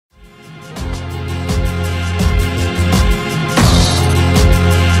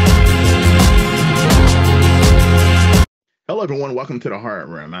Hello, everyone. Welcome to the Horror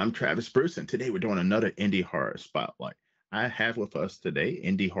Room. I'm Travis Bruce, and today we're doing another indie horror spotlight. I have with us today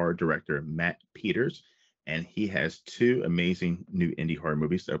indie horror director Matt Peters, and he has two amazing new indie horror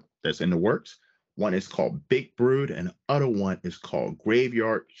movies that's in the works. One is called Big Brood, and the other one is called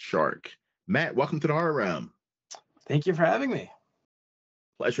Graveyard Shark. Matt, welcome to the Horror Room. Thank you for having me.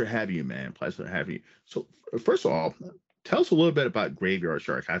 Pleasure to have you, man. Pleasure to have you. So, first of all, tell us a little bit about Graveyard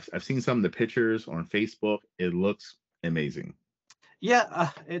Shark. I've seen some of the pictures on Facebook. It looks amazing. Yeah,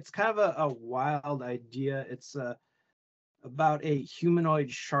 it's kind of a wild idea. It's about a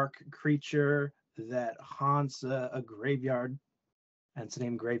humanoid shark creature that haunts a graveyard, and it's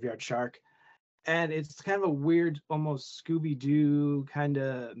named Graveyard Shark. And it's kind of a weird, almost Scooby-Doo kind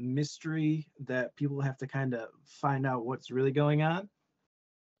of mystery that people have to kind of find out what's really going on.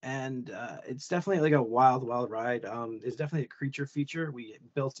 And it's definitely like a wild, wild ride. It's definitely a creature feature. We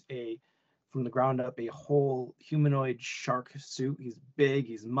built from the ground up a whole humanoid shark suit. He's big,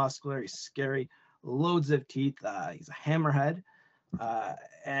 he's muscular, he's scary, loads of teeth. He's a hammerhead.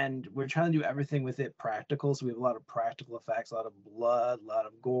 And we're trying to do everything with it practical. So we have a lot of practical effects, a lot of blood, a lot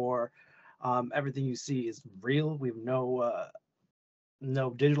of gore. Everything you see is real. We have no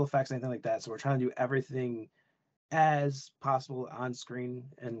digital effects, anything like that. So we're trying to do everything as possible on screen,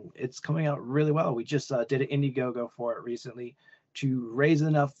 and it's coming out really well. We just did an Indiegogo for it recently to raise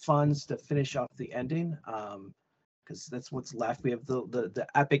enough funds to finish off the ending, because that's what's left. We have the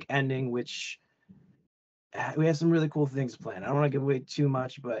epic ending, which we have some really cool things planned. I don't want to give away too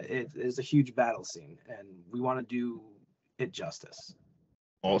much, but it is a huge battle scene, and we want to do it justice.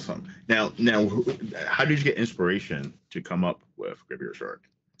 Awesome. Now, how did you get inspiration to come up with Graveyard Shark?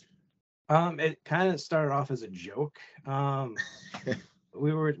 It kind of started off as a joke.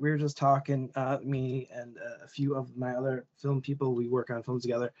 We were just talking, me and a few of my other film people. We work on films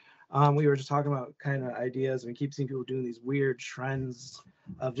together. We were just talking about kind of ideas, and we keep seeing people doing these weird trends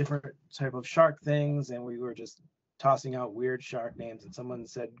of different type of shark things, and we were just tossing out weird shark names. And someone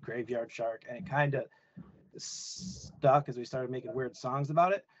said Graveyard Shark, and it kind of stuck as we started making weird songs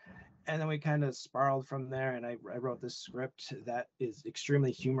about it. And then we kind of spiraled from there, and I wrote this script that is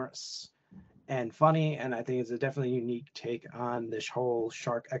extremely humorous and funny, and I think it's a definitely unique take on this whole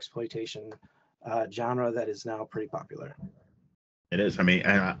shark exploitation genre that is now pretty popular. It is. I mean,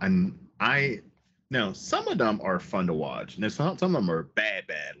 I now some of them are fun to watch, and some of them are bad.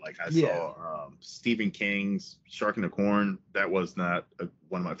 Like I saw Stephen King's Shark in the Corn. That was not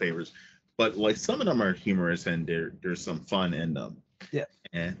one of my favorites, but like some of them are humorous and there's some fun in them. Yeah,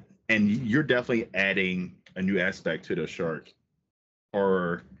 and you're definitely adding a new aspect to the shark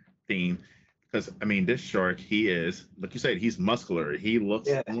horror theme. Because I mean, this shark, he is, like you said, he's muscular. He looks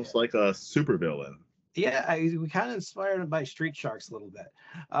almost like a supervillain. Yeah, we kind of inspired by Street Sharks a little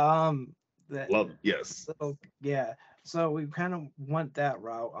bit. Love, yes. So, yeah, so we kind of went that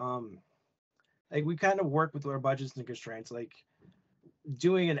route. Like we kind of work with our budgets and constraints. Like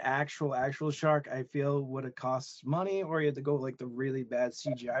doing an actual shark, I feel would have cost money, or you had to go like the really bad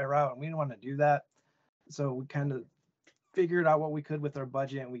CGI route, and we didn't want to do that. So we kind of figured out what we could with our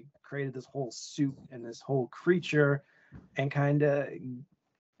budget, and we created this whole suit and this whole creature, and kind of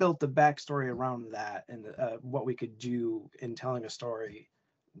built the backstory around that, and what we could do in telling a story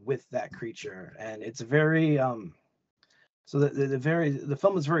with that creature. And it's very so the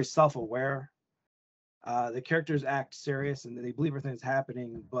film is very self-aware. The characters act serious and they believe everything's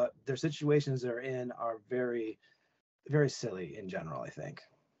happening, but their situations they're in are very, very silly in general, I think.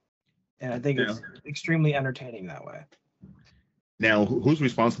 And I think it's extremely entertaining that way. Now, who's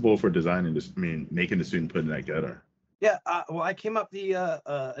responsible for designing this? I mean, making the suit and putting that together? Yeah, well, I came up the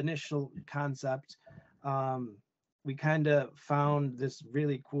initial concept. We kind of found this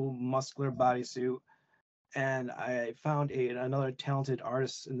really cool muscular bodysuit, and I found another talented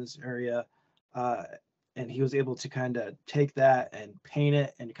artist in this area, and he was able to kind of take that and paint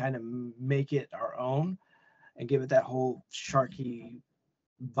it and kind of make it our own and give it that whole sharky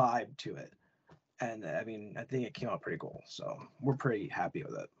vibe to it. And I mean, I think it came out pretty cool. So we're pretty happy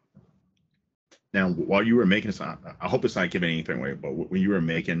with it. Now, while you were making this, I hope it's not giving anything away, but when you were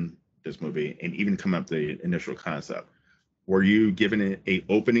making this movie and even come up with the initial concept, were you given it a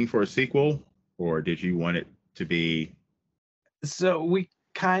opening for a sequel, or did you want it to be? So we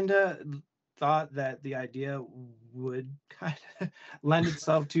kind of thought that the idea would kind of lend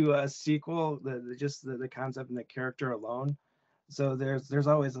itself to a sequel, just the concept and the character alone. So there's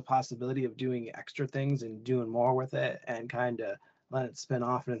always a possibility of doing extra things and doing more with it, and kind of let it spin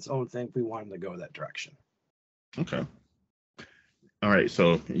off in its own thing if we wanted to go that direction. Okay. All right.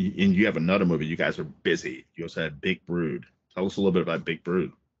 So, and you have another movie. You guys are busy. You also had Big Brood. Tell us a little bit about Big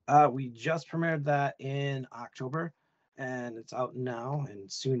Brood. We just premiered that in October, and it's out now and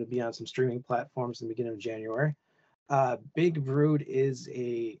soon to be on some streaming platforms in the beginning of January. Big Brood is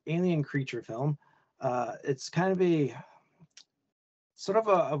a alien creature film. It's kind of a sort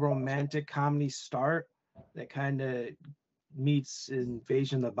of a romantic comedy start that kind of meets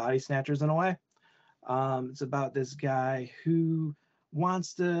Invasion of the Body Snatchers in a way. It's about this guy who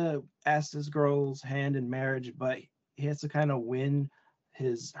wants to ask this girl's hand in marriage, but he has to kind of win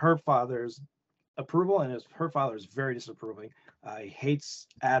her father's approval, and her father is very disapproving. He hates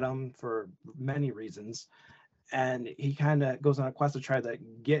Adam for many reasons, and he kind of goes on a quest to try to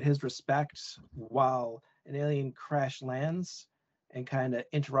get his respect while an alien crash lands and kind of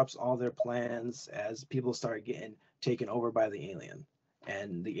interrupts all their plans as people start getting taken over by the alien.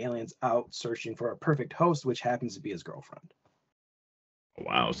 And the alien's out searching for a perfect host, which happens to be his girlfriend.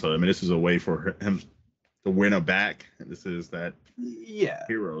 Wow. So I mean, this is a way for him to win her back. This is that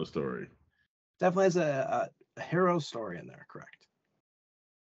hero story. Definitely has a hero story in there, correct?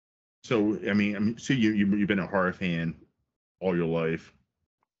 So so you've been a horror fan all your life.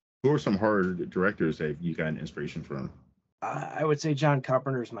 Who are some horror directors that you got inspiration from? I would say John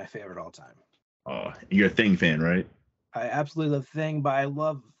Carpenter is my favorite all time. Oh, you're a Thing fan, right? I absolutely love Thing, but I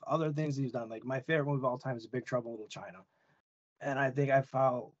love other things he's done. Like my favorite movie of all time is Big Trouble in Little China, and I think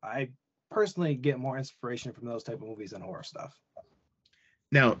I personally get more inspiration from those type of movies than horror stuff.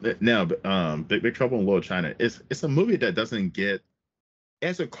 Now, Big Trouble in Little China it's a movie that doesn't get, it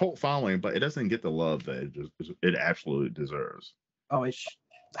has a cult following, but it doesn't get the love that it absolutely deserves. Oh, it's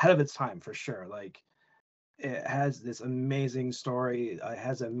ahead of its time for sure. Like it has this amazing story, it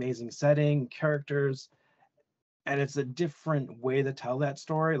has an amazing setting, characters, and it's a different way to tell that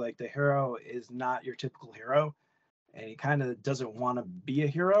story. Like the hero is not your typical hero, and he kind of doesn't want to be a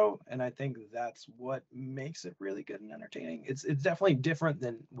hero, and I think that's what makes it really good and entertaining. It's definitely different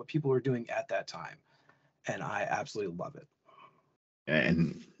than what people were doing at that time, and I absolutely love it.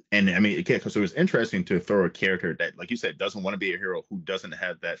 And I mean, because it was interesting to throw a character that, like you said, doesn't want to be a hero, who doesn't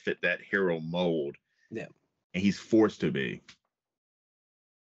have that fit that hero mold. Yeah. And he's forced to be.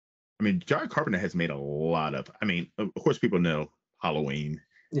 I mean, John Carpenter has made a lot of, I mean, of course people know Halloween.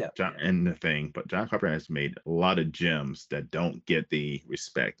 Yeah. And The Thing, but John Carpenter has made a lot of gems that don't get the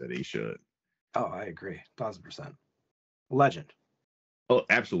respect that he should. Oh, I agree. 1,000%. Legend. Oh,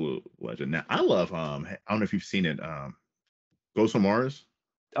 absolute legend. Now I love I don't know if you've seen it, Ghost of Mars.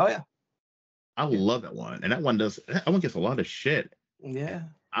 Oh yeah. I love that one. And that one gets a lot of shit. Yeah.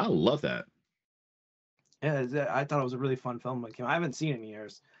 I love that. Yeah, I thought it was a really fun film when it came out. I haven't seen it in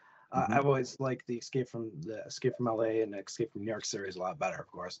years. I've always liked the Escape from LA and Escape from New York series a lot better, of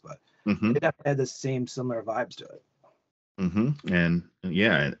course, but it definitely had the same similar vibes to it. And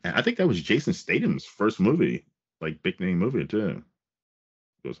yeah, and I think that was Jason Statham's first movie, like big name movie too.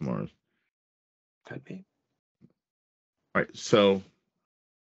 Ghost of Mars. Could be. All right, so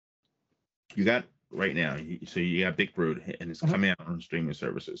you got right now. So you got Big Brood, and it's coming out on streaming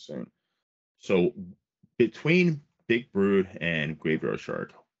services soon. So between Big Brood and Graveyard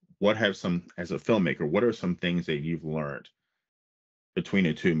Shark, as a filmmaker, what are some things that you've learned between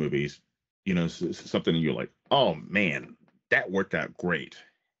the two movies? You know, something you're like, oh man, that worked out great.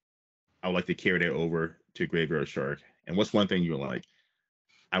 I would like to carry that over to Graveyard Shark. And what's one thing you're like,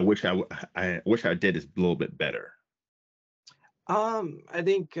 I wish I did this a little bit better? I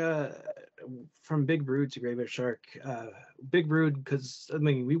think from Big Brood to Graveyard Shark, Big Brood, because I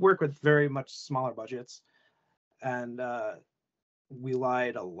mean we work with very much smaller budgets, and we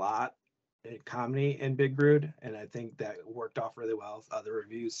lied a lot in comedy in Big Brood, and I think that worked off really well. The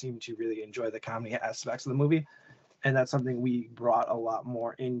reviews seem to really enjoy the comedy aspects of the movie, and that's something we brought a lot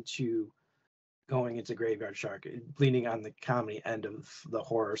more into going into Graveyard Shark, leaning on the comedy end of the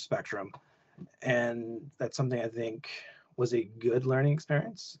horror spectrum, and that's something I think was a good learning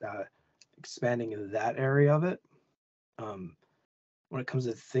experience, expanding that area of it. When it comes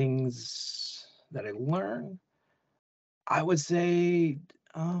to things that I learned, I would say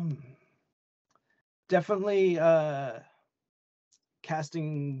definitely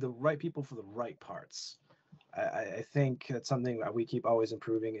casting the right people for the right parts. I think that's something that we keep always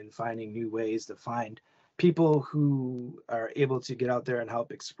improving and finding new ways to find people who are able to get out there and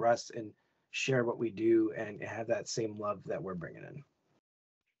help express and share what we do and have that same love that we're bringing in.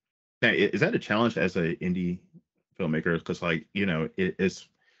 Now, is that a challenge as an indie filmmaker? Because, like, you know, it's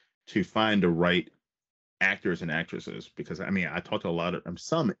to find the right actors and actresses. Because I mean, I talked to a lot of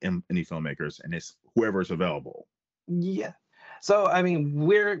some indie filmmakers, and it's whoever's available. Yeah. So I mean,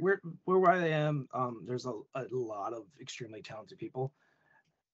 where I am, there's a lot of extremely talented people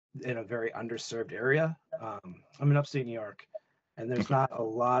in a very underserved area. I'm in upstate New York, and there's not a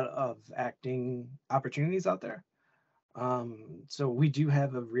lot of acting opportunities out there. So we do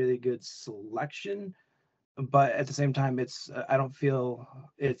have a really good selection, but at the same time, it's I don't feel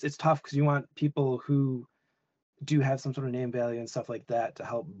it's tough because you want people who do have some sort of name value and stuff like that to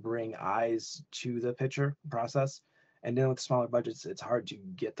help bring eyes to the picture process. And then with smaller budgets, it's hard to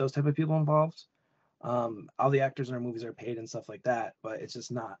get those type of people involved. All the actors in our movies are paid and stuff like that, but it's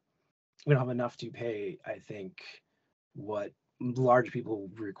just not. We don't have enough to pay. I think what large people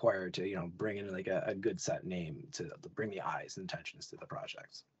require to bring in like a good set name to bring the eyes and attentions to the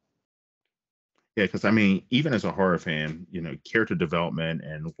projects. Yeah, because I mean, even as a horror fan, character development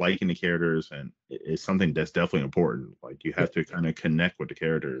and liking the characters and is something that's definitely important. Like you have to kind of connect with the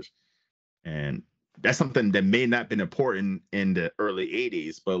characters, and that's something that may not have been important in the early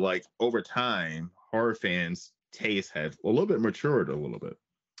 '80s, but like over time, horror fans' tastes have a little bit matured a little bit.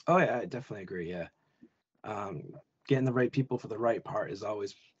 Oh yeah, I definitely agree. Yeah, getting the right people for the right part is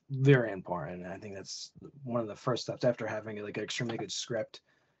always very important. And I think that's one of the first steps after having like an extremely good script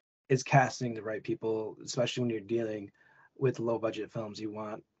is casting the right people, especially when you're dealing with low budget films. You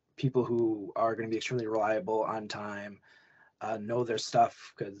want people who are going to be extremely reliable, on time, know their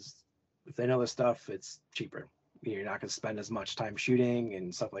stuff, because if they know their stuff, it's cheaper. You're not going to spend as much time shooting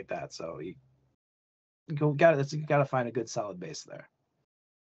and stuff like that. So you got to find a good solid base there.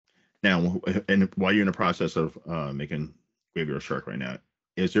 Now, and while you're in the process of making Graveyard Shark right now,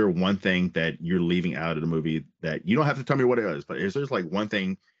 is there one thing that you're leaving out of the movie that you don't have to tell me what it is, but is there like one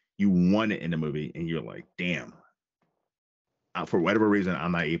thing you wanted in the movie and you're like, damn, for whatever reason,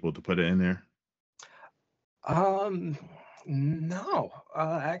 I'm not able to put it in there? No,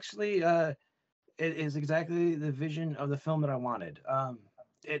 actually, it is exactly the vision of the film that I wanted.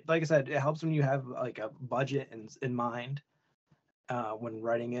 It, like I said, it helps when you have like a budget in mind when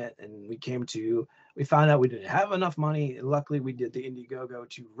writing it. And we found out we didn't have enough money. Luckily, we did the Indiegogo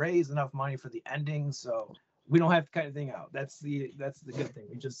to raise enough money for the ending, so we don't have to cut anything out. That's the good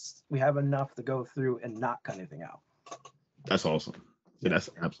thing. We have enough to go through and not cut anything out. That's awesome. Yeah, that's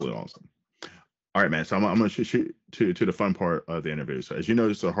absolutely awesome. All right, man. So I'm going to shoot to the fun part of the interview. So as you know,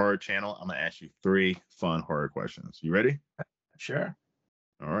 this is a horror channel. I'm going to ask you 3 fun horror questions. You ready? Sure.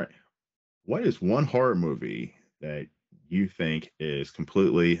 All right. What is one horror movie that you think is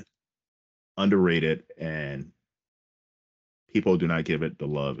completely underrated and people do not give it the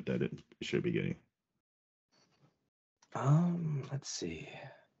love that it should be getting? Let's see.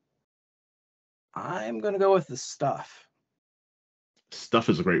 I'm gonna go with The Stuff. Stuff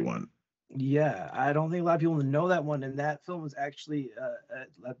is a great one. Yeah, I don't think a lot of people know that one, and that film was actually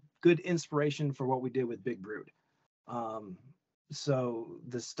a good inspiration for what we did with Big Brood. So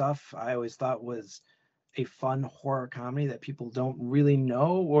The Stuff I always thought was a fun horror comedy that people don't really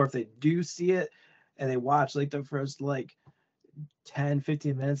know, or if they do see it and they watch like the first like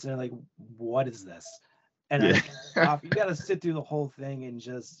 10-15 minutes, and they're like, what is this? And Yeah. you got to sit through the whole thing and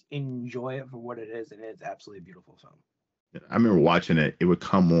just enjoy it for what it is, and it's absolutely a beautiful film. I remember watching it. It would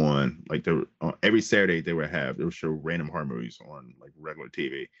come on like every Saturday they would show random horror movies on like regular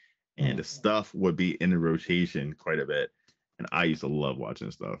TV, and the stuff would be in the rotation quite a bit. And I used to love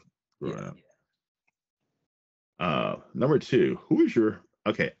watching stuff growing up. Number 2, who is your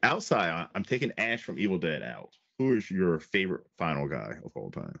outside? I'm taking Ash from Evil Dead out. Who is your favorite final guy of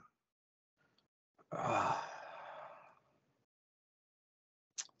all time?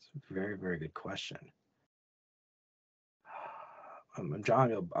 It's a very, very good question. I'm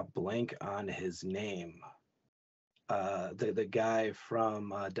drawing a blank on his name. The guy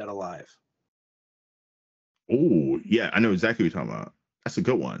from Dead Alive. Oh, yeah, I know exactly what you're talking about. That's a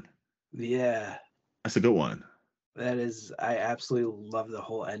good one. Yeah. That's a good one. That is, I absolutely love the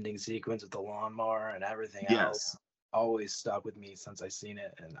whole ending sequence with the lawnmower and everything else. Always stuck with me since I've seen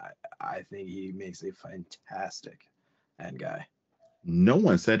it, and I think he makes a fantastic end guy. No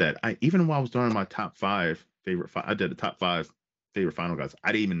one said that. Even while I was doing my top 5 favorite, I did the top 5 favorite final guys.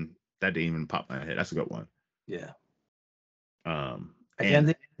 That didn't even pop my head. That's a good one. Yeah. I can't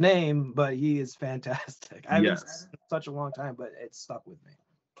think of his name, but he is fantastic. I haven't seen him in such a long time, but it stuck with me.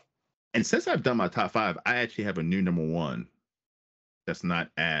 And since I've done my top 5, I actually have a new number 1 that's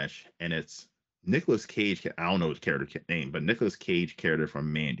not Ash, and it's Nicolas Cage. I don't know his character name, but Nicolas Cage character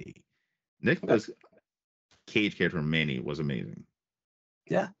from Mandy. Nicolas Cage character from Mandy was amazing.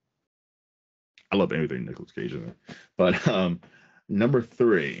 Yeah. I love everything Nicolas Cage is in. But number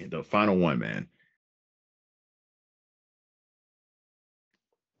 3, the final one, man.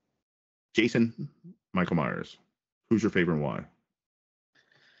 Jason Michael Myers. Who's your favorite and why?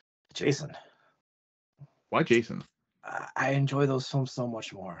 Jason. Why Jason? I enjoy those films so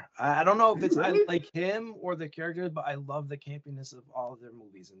much more. I don't know if it's I like him or the characters, but I love the campiness of all of their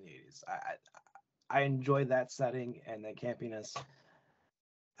movies in the 80s. I enjoy that setting and that campiness.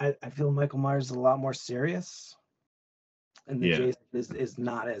 I feel Michael Myers is a lot more serious, and the Yeah. Jason is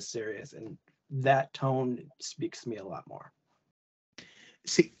not as serious, and that tone speaks to me a lot more.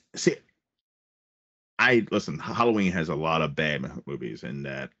 See, I listen. Halloween has a lot of bad movies, and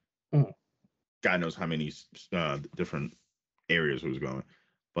that Mhm. God knows how many different areas it was going.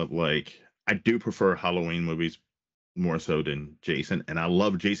 But like, I do prefer Halloween movies more so than Jason, and I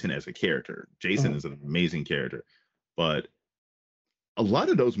love Jason as a character. Jason Mhm. is an amazing character, but a lot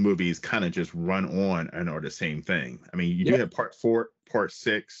of those movies kind of just run on and are the same thing. I mean, you do Yeah. have part four, part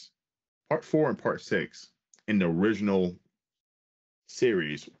six, part four, and part six in the original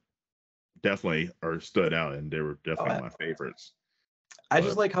series definitely are stood out, and they were Oh, definitely my favorites. I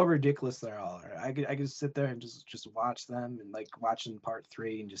just But like how ridiculous they all are. I could sit there and just watch them, and like watching part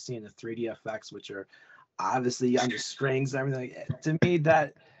 3 and just seeing the 3D effects, which are obviously on the strings and everything. To me,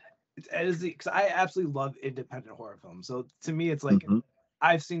 that is because I absolutely love independent horror films. So to me, it's like mhm.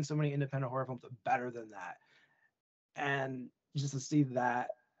 I've seen so many independent horror films better than that, and just to see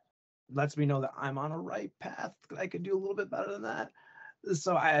that lets me know that I'm on a right path. I could do a little bit better than that.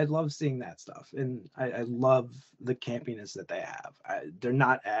 So I love seeing that stuff, and I love the campiness that they have. They're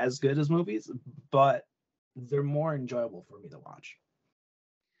not as good as movies, but they're more enjoyable for me to watch.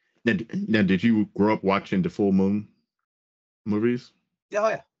 Now, did you grow up watching the Full Moon movies? Oh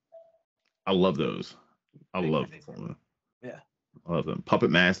yeah, I love those. I big love fan. the Full Moon. Yeah. I love them.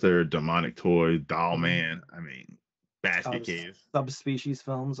 Puppet Master, Demonic Toy, Doll Mhm. Man. I mean, Basket Case, Subspecies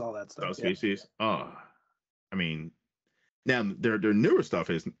films, all that stuff. Yeah. Subspecies. Oh, I mean, now their newer stuff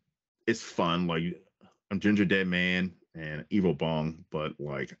is it's fun. Like Ginger Dead Man and Evil Bong, but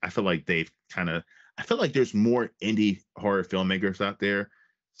like I feel like they've kind of I feel like there's more indie horror filmmakers out there.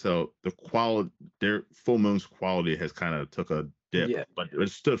 So the quality, their Full Moon's quality has kind of took a dip, Yeah. but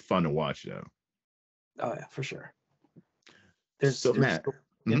it's still fun to watch though. Oh yeah, for sure. So There's Matt,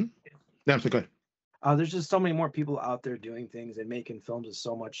 yeah. mm-hmm. Yeah, so good. There's just so many more people out there doing things, and making films is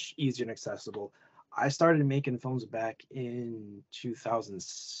so much easier and accessible. I started making films back in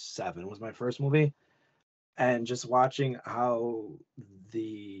 2007 was my first movie, and just watching how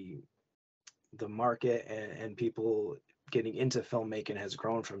the the market and people getting into filmmaking has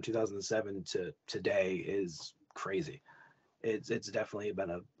grown from 2007 to today is crazy. It's definitely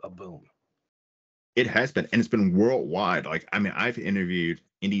been a boom. It has been, and it's been worldwide. Like, I mean, I've interviewed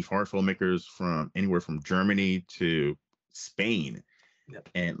indie horror filmmakers from anywhere from Germany to Spain, Yep.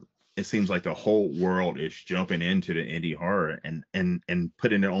 and it seems like the whole world is jumping into the indie horror and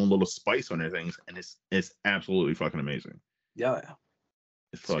putting their own little spice on their things, and it's absolutely fucking amazing. Yeah, yeah,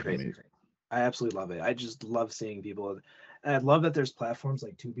 It's it's fucking crazy. amazing. I absolutely love it. I just love seeing people, and I love that there's platforms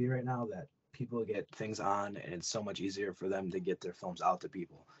like Tubi right now that people get things on, and it's so much easier for them to get their films out to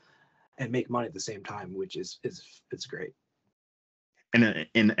people and make money at the same time, which is it's great. And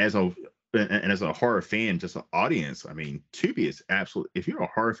as a horror fan, just an audience, I mean, Tubi is absolutely. If you're a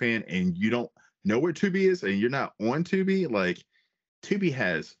horror fan and you don't know where Tubi is and you're not on Tubi, like Tubi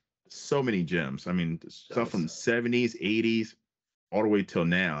has so many gems. I mean, stuff from the '70s, '80s, all the way till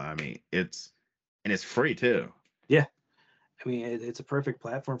now. I mean, it's free too. Yeah, I mean it's a perfect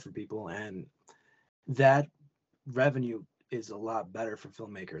platform for people, and that revenue is a lot better for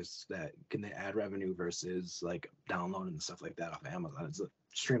filmmakers that can they add revenue versus like downloading and stuff like that off Amazon. It's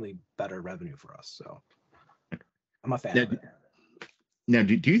extremely better revenue for us. So I'm a fan Now, of it. now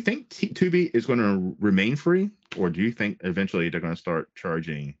do you think Tubi is going to remain free, or do you think eventually they're going to start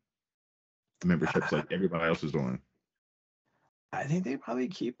charging memberships like everybody else is doing? I think they probably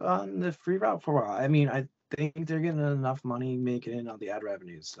keep on the free route for a while. I mean, I think they're getting enough money making in on the ad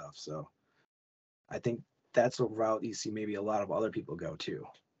revenue stuff. So I think that's a route you see maybe a lot of other people go to.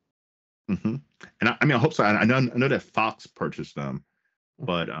 Hmm. And I mean, I hope so. I know that Fox purchased them, Mhm.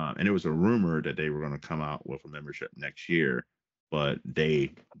 but and it was a rumor that they were going to come out with a membership next year, but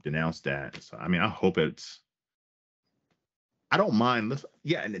they denounced that. So I mean, I hope it's. I don't mind.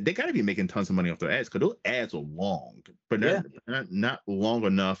 Yeah, and they got to be making tons of money off their ads because those ads are long, but Yeah. not long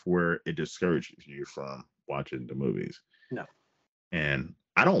enough where it discourages you from watching the movies. No. And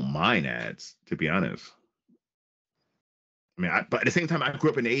I don't mind ads, to be honest. I mean, but at the same time, I grew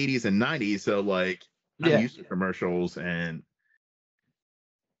up in the '80s and '90s, so like I'm Yeah. used to commercials and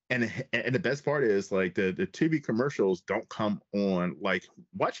the best part is like the TV commercials don't come on like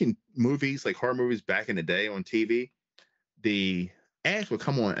watching movies like horror movies back in the day on TV. The ads would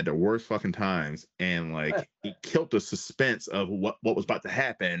come on at the worst fucking times, and Yeah. like it killed the suspense of what was about to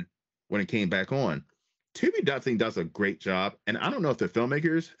happen when it came back on. Tubi definitely does a great job, and I don't know if the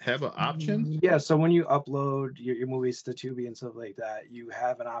filmmakers have an option. Yeah. So when you upload your movies to Tubi and stuff like that, you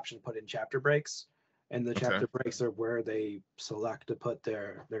have an option to put in chapter breaks. and the Okay. chapter breaks are where they select to put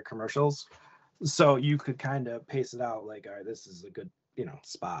their commercials. So you could kind of pace it out like, all right, this is a good,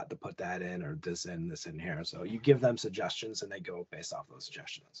 spot to put that in, or this in here. So you give them suggestions and they go based off those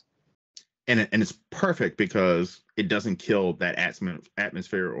suggestions. And it's perfect because it doesn't kill that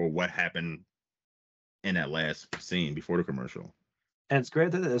atmosphere or what happened in that last scene before the commercial. And it's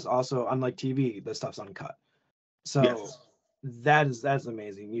great that there's also, unlike TV, the stuff's uncut. So Yes. that's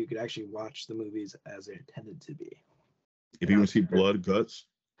amazing. You could actually watch the movies as they're intended to be. If you want to see blood, guts,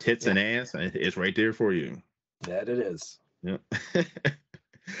 tits, and ass, it's right there for you. That it is. Yeah.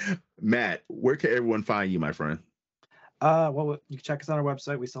 Matt, where can everyone find you, my friend? Well, you can check us on our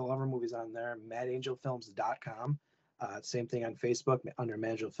website. We sell all of our movies on there, mattangelfilms.com. Same thing on Facebook under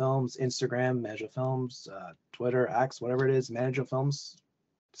Matt Angel Films, Instagram, Matt Angel Films, Twitter, X, whatever it is, Matt Angel Films.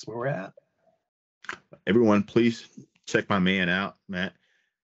 That's where we're at. Everyone, please check my man out, Matt,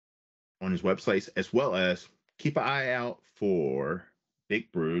 on his websites, as well as keep an eye out for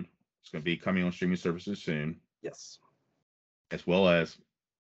Big Brood. It's going to be coming on streaming services soon. Yes. As well as,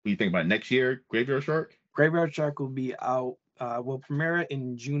 what do you think about next year, Graveyard Shark? Graveyard Shark will be out. We'll premiere it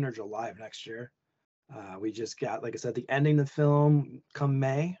in June or July of next year. We just got, like I said, the ending of the film come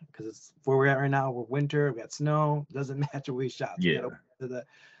May, because it's where we're at right now. We're winter, we got snow. Doesn't matter where we shot. Yeah.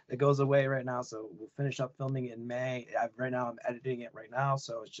 It goes away right now, so we'll finish up filming it in May. Right now, I'm editing it right now,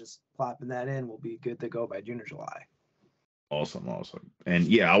 so it's just plopping that in. We'll be good to go by June or July. Awesome. And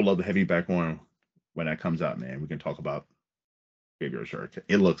yeah, I would love to have you back on when that comes out, man. We can talk about Graveyard Shark.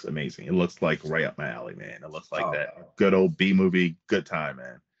 It looks amazing. It looks like right up my alley, man. It looks like that good old B movie, good time,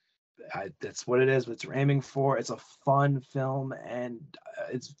 man. That's what it is. What we're aiming for. It's a fun film, and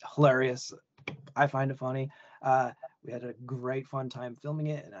it's hilarious. I find it funny. We had a great fun time filming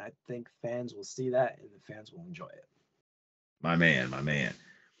it, and I think fans will see that, and the fans will enjoy it. My man.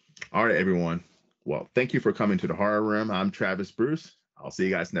 All right, everyone. Well, thank you for coming to the Horror Room. I'm Travis Bruce. I'll see you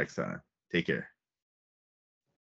guys next time. Take care.